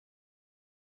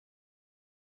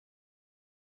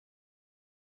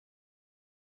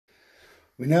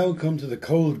We now come to the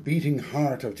cold beating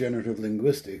heart of generative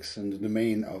linguistics and the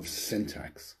domain of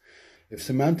syntax. If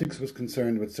semantics was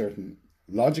concerned with certain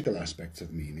logical aspects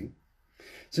of meaning,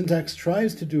 syntax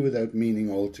tries to do without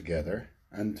meaning altogether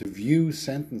and to view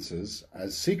sentences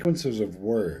as sequences of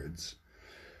words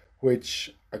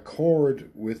which accord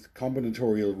with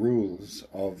combinatorial rules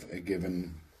of a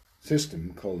given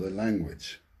system called a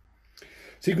language.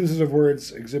 Sequences of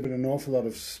words exhibit an awful lot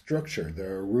of structure.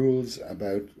 There are rules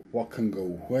about what can go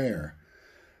where.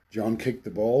 John kicked the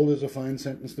ball is a fine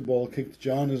sentence. The ball kicked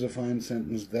John is a fine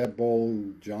sentence. That ball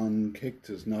John kicked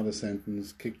is not a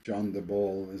sentence. Kicked John the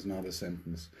ball is not a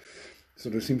sentence. So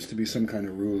there seems to be some kind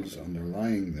of rules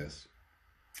underlying this.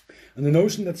 And the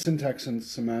notion that syntax and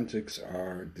semantics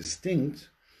are distinct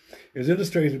is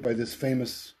illustrated by this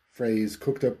famous phrase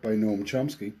cooked up by Noam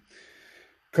Chomsky: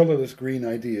 "Colourless green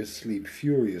ideas sleep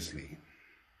furiously."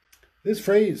 This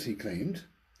phrase, he claimed,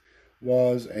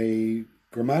 was a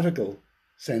grammatical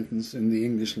sentence in the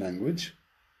English language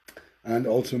and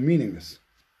also meaningless.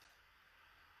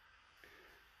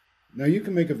 Now you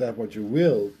can make of that what you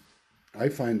will. I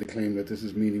find the claim that this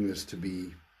is meaningless to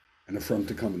be an affront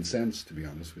to common sense, to be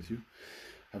honest with you.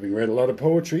 Having read a lot of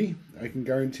poetry, I can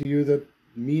guarantee you that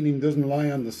meaning doesn't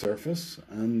lie on the surface,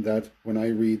 and that when I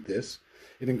read this,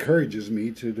 it encourages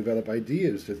me to develop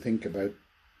ideas, to think about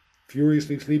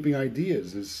furiously sleeping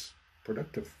ideas is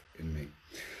productive in me.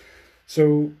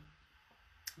 So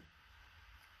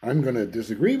I'm going to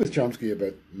disagree with Chomsky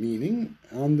about meaning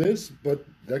on this, but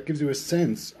that gives you a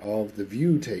sense of the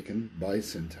view taken by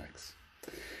syntax.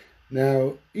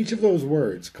 Now, each of those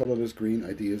words, colourless green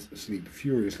ideas sleep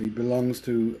furiously, belongs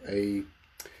to a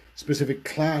specific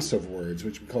class of words,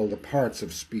 which we call the parts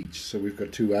of speech. So we've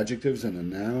got two adjectives and a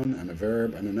noun and a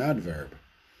verb and an adverb.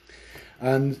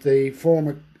 And they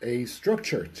form a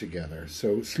structure together.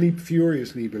 So sleep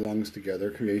furiously belongs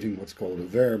together, creating what's called a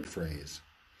verb phrase.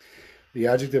 The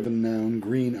adjective and noun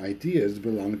green ideas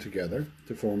belong together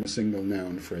to form a single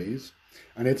noun phrase,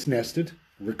 and it's nested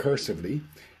recursively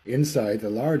inside the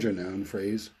larger noun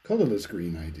phrase colourless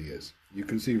green ideas. You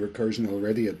can see recursion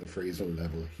already at the phrasal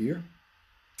level here.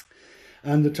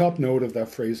 And the top node of that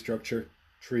phrase structure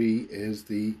tree is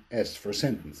the S for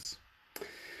sentence.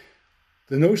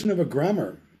 The notion of a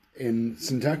grammar in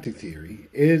syntactic theory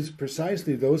is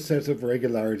precisely those sets of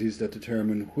regularities that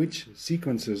determine which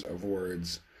sequences of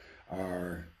words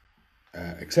are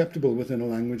acceptable within a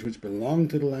language, which belong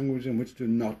to the language and which do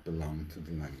not belong to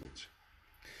the language.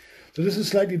 So this is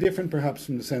slightly different perhaps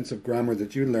from the sense of grammar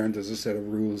that you learned as a set of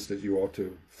rules that you ought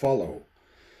to follow.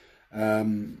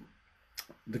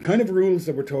 The kind of rules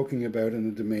that we're talking about in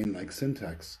a domain like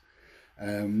syntax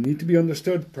need to be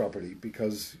understood properly,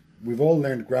 because we've all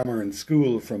learned grammar in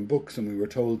school from books and we were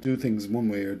told do things one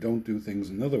way or don't do things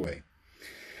another way.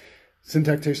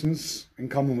 Syntacticians, in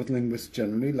common with linguists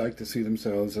generally, like to see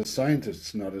themselves as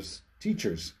scientists, not as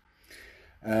teachers.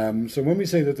 So when we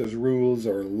say that there's rules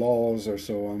or laws or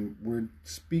so on,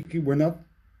 we're not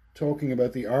talking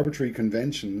about the arbitrary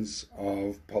conventions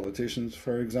of politicians,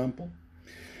 for example.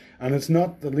 And it's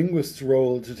not the linguist's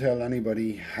role to tell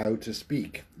anybody how to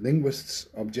speak. Linguists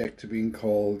object to being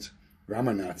called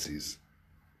grammar Nazis.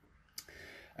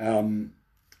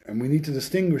 And we need to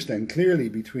distinguish then clearly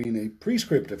between a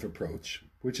prescriptive approach,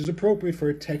 which is appropriate for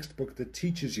a textbook that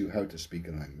teaches you how to speak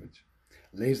a language,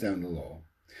 lays down the law,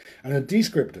 and a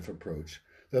descriptive approach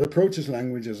that approaches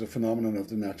language as a phenomenon of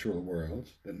the natural world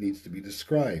that needs to be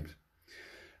described.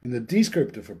 In the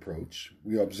descriptive approach,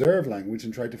 we observe language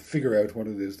and try to figure out what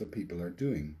it is that people are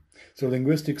doing. So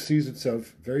linguistics sees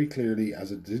itself very clearly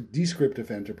as a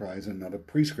descriptive enterprise and not a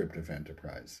prescriptive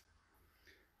enterprise.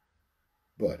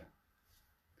 But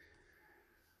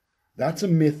that's a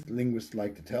myth linguists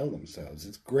like to tell themselves.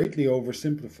 It's greatly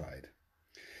oversimplified.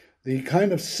 The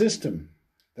kind of system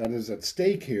that is at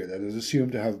stake here, that is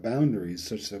assumed to have boundaries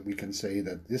such that we can say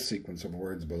that this sequence of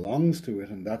words belongs to it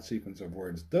and that sequence of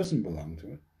words doesn't belong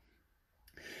to it,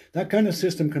 that kind of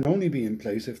system can only be in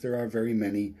place if there are very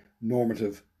many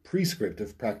normative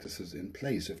prescriptive practices in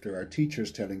place. If there are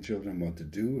teachers telling children what to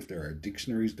do, if there are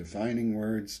dictionaries defining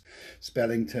words,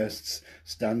 spelling tests,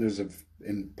 standards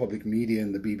in public media,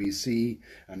 in the BBC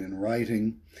and in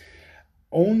writing,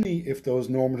 only if those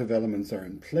normative elements are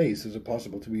in place is it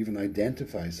possible to even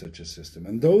identify such a system.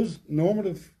 And those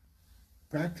normative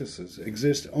practices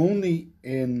exist only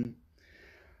in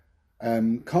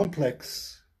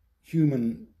complex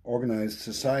human organized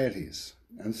societies.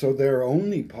 And so they're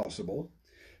only possible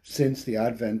since the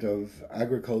advent of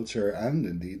agriculture and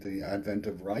indeed the advent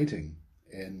of writing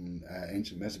in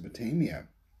ancient Mesopotamia.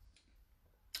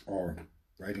 Or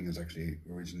writing has actually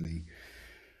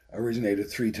originated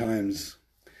 3 times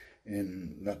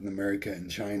in Latin America, in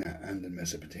China, and in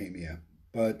Mesopotamia.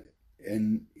 But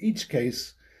in each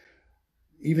case,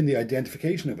 even the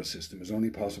identification of a system is only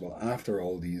possible after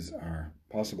all these are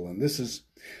possible. And this is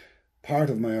part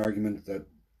of my argument that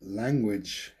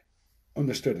language,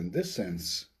 understood in this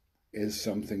sense, is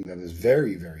something that is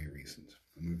very, very recent.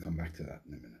 And we'll come back to that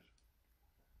in a minute.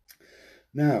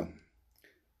 Now,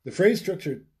 the phrase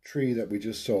structure tree that we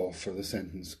just saw for the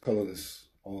sentence, colourless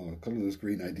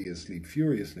green ideas sleep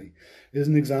furiously, is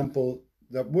an example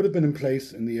that would have been in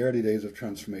place in the early days of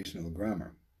transformational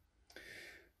grammar.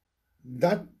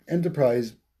 That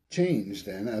enterprise changed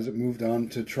then as it moved on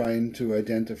to trying to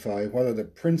identify what are the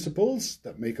principles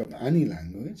that make up any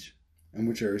language and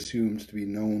which are assumed to be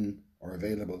known or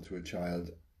available to a child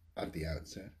at the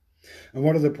outset, and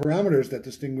what are the parameters that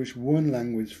distinguish one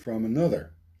language from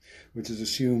another, which is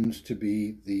assumed to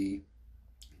be the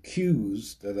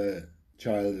cues that a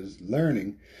child is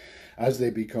learning as they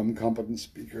become competent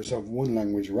speakers of one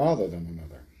language rather than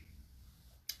another.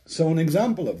 So an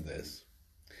example of this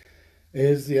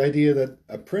is the idea that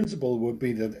a principle would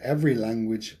be that every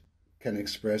language can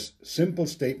express simple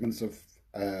statements of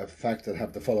fact that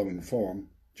have the following form: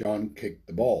 John kicked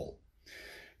the ball.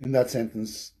 In that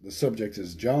sentence, the subject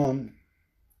is John.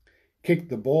 Kick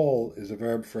the ball is a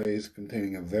verb phrase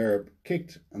containing a verb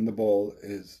kicked, and the ball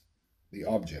is the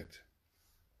object.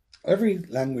 Every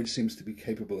language seems to be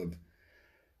capable of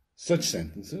such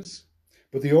sentences,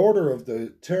 but the order of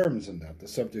the terms in that, the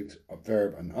subject,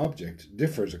 verb, and object,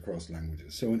 differs across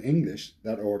languages. So in English,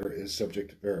 that order is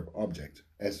subject, verb, object,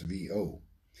 SVO.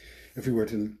 If we were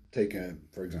to take,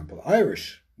 for example,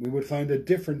 Irish, we would find a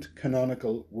different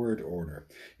canonical word order.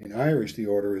 In Irish, the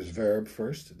order is verb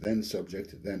first, then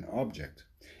subject, then object.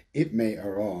 It may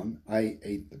are on, I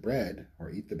ate the bread, or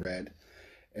eat the bread,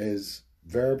 is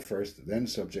verb first, then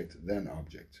subject, then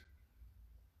object.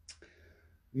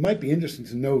 It might be interesting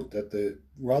to note that the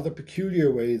rather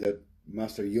peculiar way that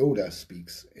Master Yoda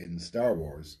speaks in Star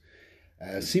Wars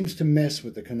seems to mess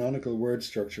with the canonical word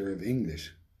structure of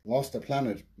English. Lost a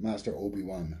Planet, Master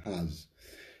Obi-Wan has.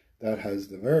 That has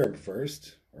the verb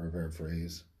first, or verb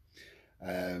phrase.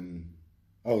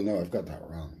 Oh no, I've got that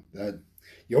wrong.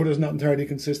 Yoda's not entirely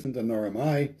consistent, and nor am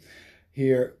I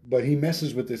here, but he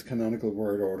messes with this canonical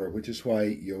word order, which is why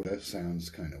Yoda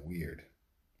sounds kind of weird.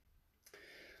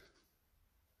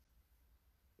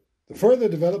 The further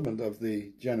development of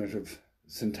the generative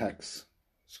syntax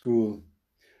school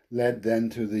led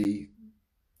then to the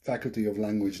faculty of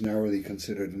language narrowly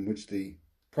considered, in which the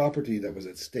property that was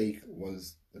at stake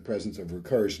was the presence of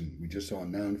recursion. We just saw a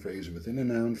noun phrase within a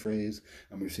noun phrase,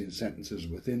 and we've seen sentences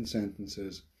within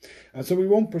sentences. And so we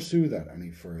won't pursue that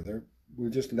any further. We'll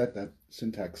just let that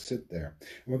syntax sit there.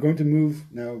 And we're going to move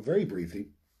now very briefly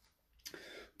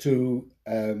to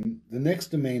the next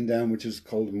domain down, which is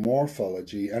called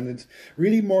morphology. And it's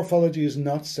really, morphology is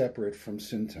not separate from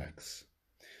syntax.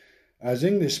 As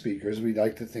English speakers, we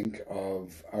like to think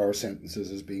of our sentences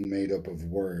as being made up of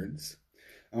words,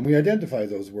 and we identify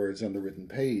those words on the written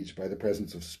page by the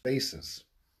presence of spaces,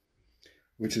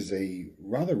 which is a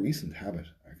rather recent habit,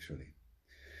 actually.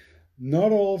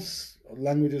 Not all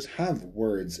languages have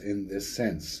words in this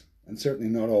sense, and certainly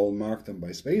not all mark them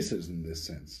by spaces in this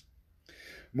sense.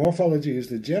 Morphology is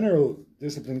the general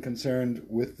discipline concerned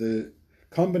with the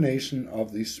combination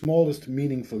of the smallest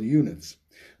meaningful units.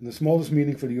 And the smallest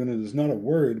meaningful unit is not a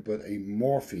word, but a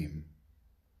morpheme.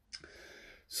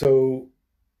 So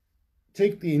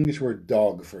take the English word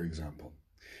dog, for example.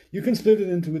 You can split it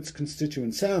into its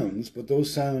constituent sounds, but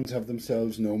those sounds have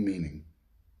themselves no meaning.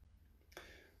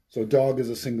 So dog is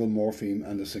a single morpheme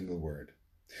and a single word.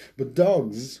 But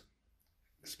dogs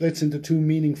splits into two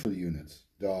meaningful units,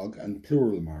 dog and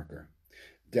plural marker.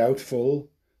 Doubtful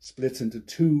splits into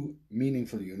two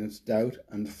meaningful units, doubt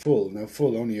and full. Now,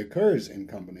 full only occurs in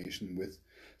combination with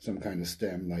some kind of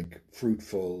stem like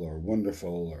fruitful or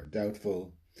wonderful or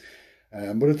doubtful.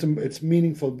 But it's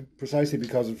meaningful precisely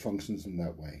because it functions in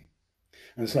that way.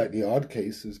 And a slightly odd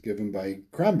case is given by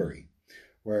cranberry,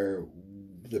 where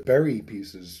the berry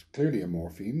piece is clearly a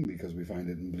morpheme because we find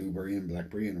it in blueberry and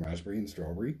blackberry and raspberry and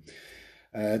strawberry.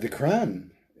 The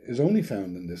cran is only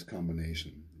found in this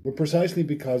combination, but precisely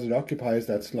because it occupies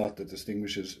that slot that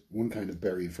distinguishes one kind of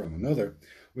berry from another,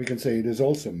 we can say it is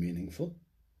also meaningful.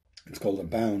 It's called a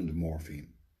bound morpheme.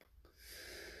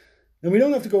 Now, we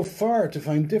don't have to go far to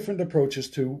find different approaches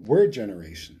to word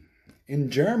generation.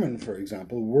 In German, for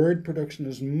example, word production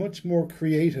is much more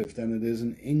creative than it is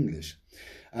in English.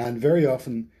 And very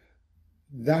often,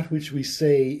 that which we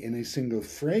say in a single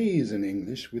phrase in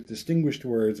English, with distinguished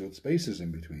words with spaces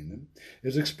in between them,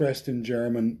 is expressed in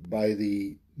German by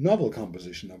the novel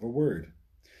composition of a word.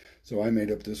 So I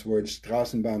made up this word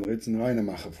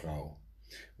Straßenbahnritzenreinemacherfrau,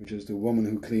 which is the woman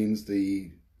who cleans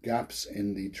the gaps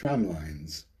in the tram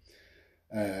lines.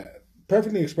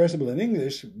 Perfectly expressible in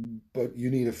English, but you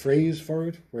need a phrase for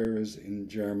it, whereas in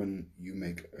German you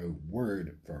make a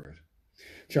word for it.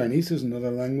 Chinese is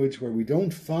another language where we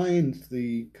don't find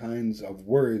the kinds of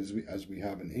words as we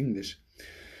have in English.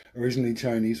 Originally,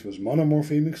 Chinese was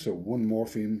monomorphemic, so one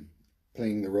morpheme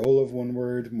playing the role of one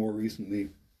word. More recently,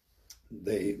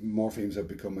 the morphemes have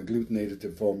become agglutinated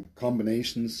to form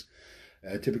combinations,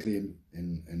 typically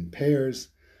in pairs.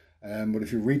 But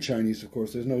if you read Chinese, of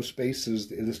course, there's no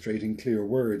spaces illustrating clear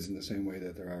words in the same way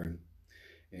that there are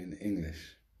in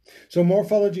English. So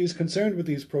morphology is concerned with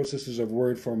these processes of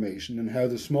word formation and how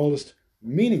the smallest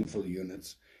meaningful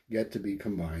units get to be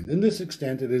combined. In this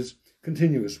extent, it is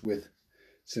continuous with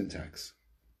syntax.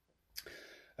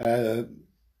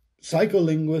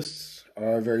 Psycholinguists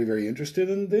are very, very interested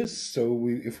in this. So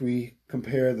if we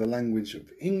compare the language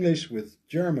of English with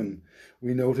German,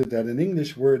 we noted that in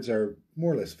English words are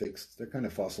more or less fixed. They're kind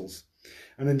of fossils.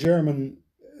 And in German,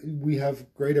 we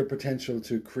have greater potential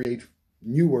to create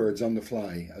new words on the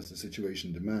fly as the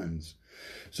situation demands.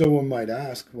 So one might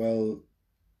ask, well,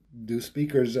 do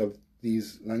speakers of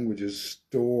these languages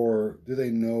do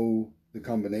they know the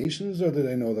combinations, or do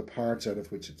they know the parts out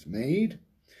of which it's made?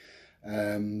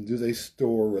 Do they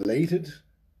store related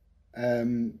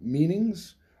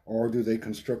meanings, or do they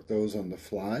construct those on the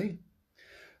fly?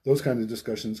 Those kind of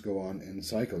discussions go on in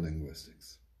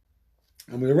psycholinguistics.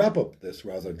 And we'll wrap up this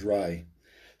rather dry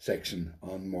section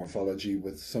on morphology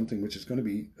with something which is going to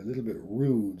be a little bit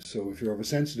rude. So if you're of a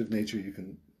sensitive nature, you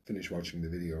can finish watching the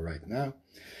video right now.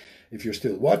 If you're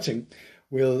still watching,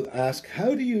 we'll ask,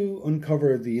 how do you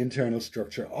uncover the internal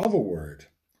structure of a word?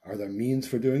 Are there means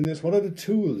for doing this? What are the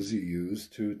tools you use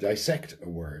to dissect a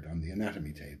word on the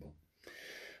anatomy table?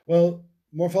 Well,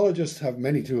 morphologists have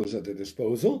many tools at their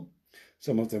disposal.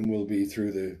 Some of them will be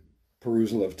through the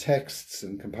perusal of texts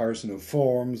and comparison of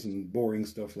forms and boring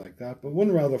stuff like that. But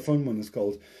one rather fun one is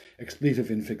called expletive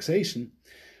infixation.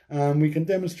 We can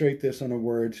demonstrate this on a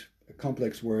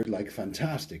complex word like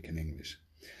fantastic in English.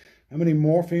 How many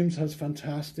morphemes has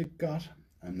fantastic got?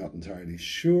 I'm not entirely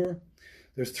sure.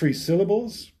 There's 3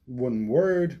 syllables, one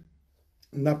word,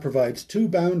 and that provides 2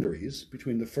 boundaries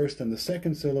between the first and the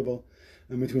second syllable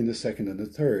and between the second and the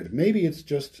third. Maybe it's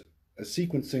just a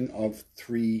sequencing of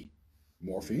 3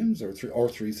 morphemes or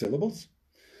 3 syllables.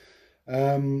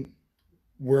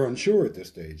 We're unsure at this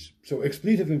stage. So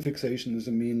expletive infixation is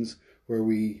a means where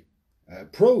we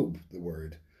probe the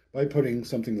word by putting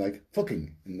something like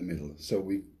fucking in the middle. So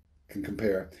we can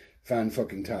compare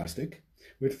fan-fucking-tastic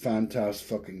with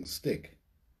fantas-fucking-stick.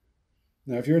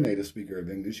 Now, if you're a native speaker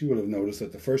of English, you will have noticed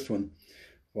that the first one,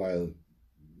 while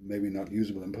maybe not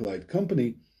usable in polite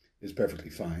company, is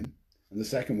perfectly fine. And the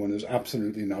second one is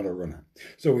absolutely not a runner.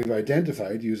 So we've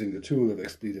identified, using the tool of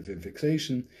expletive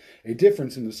infixation, a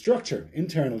difference in the structure,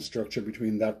 internal structure,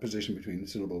 between that position between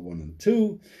syllable 1 and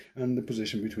 2 and the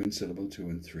position between syllable 2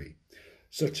 and 3.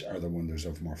 Such are the wonders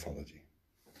of morphology.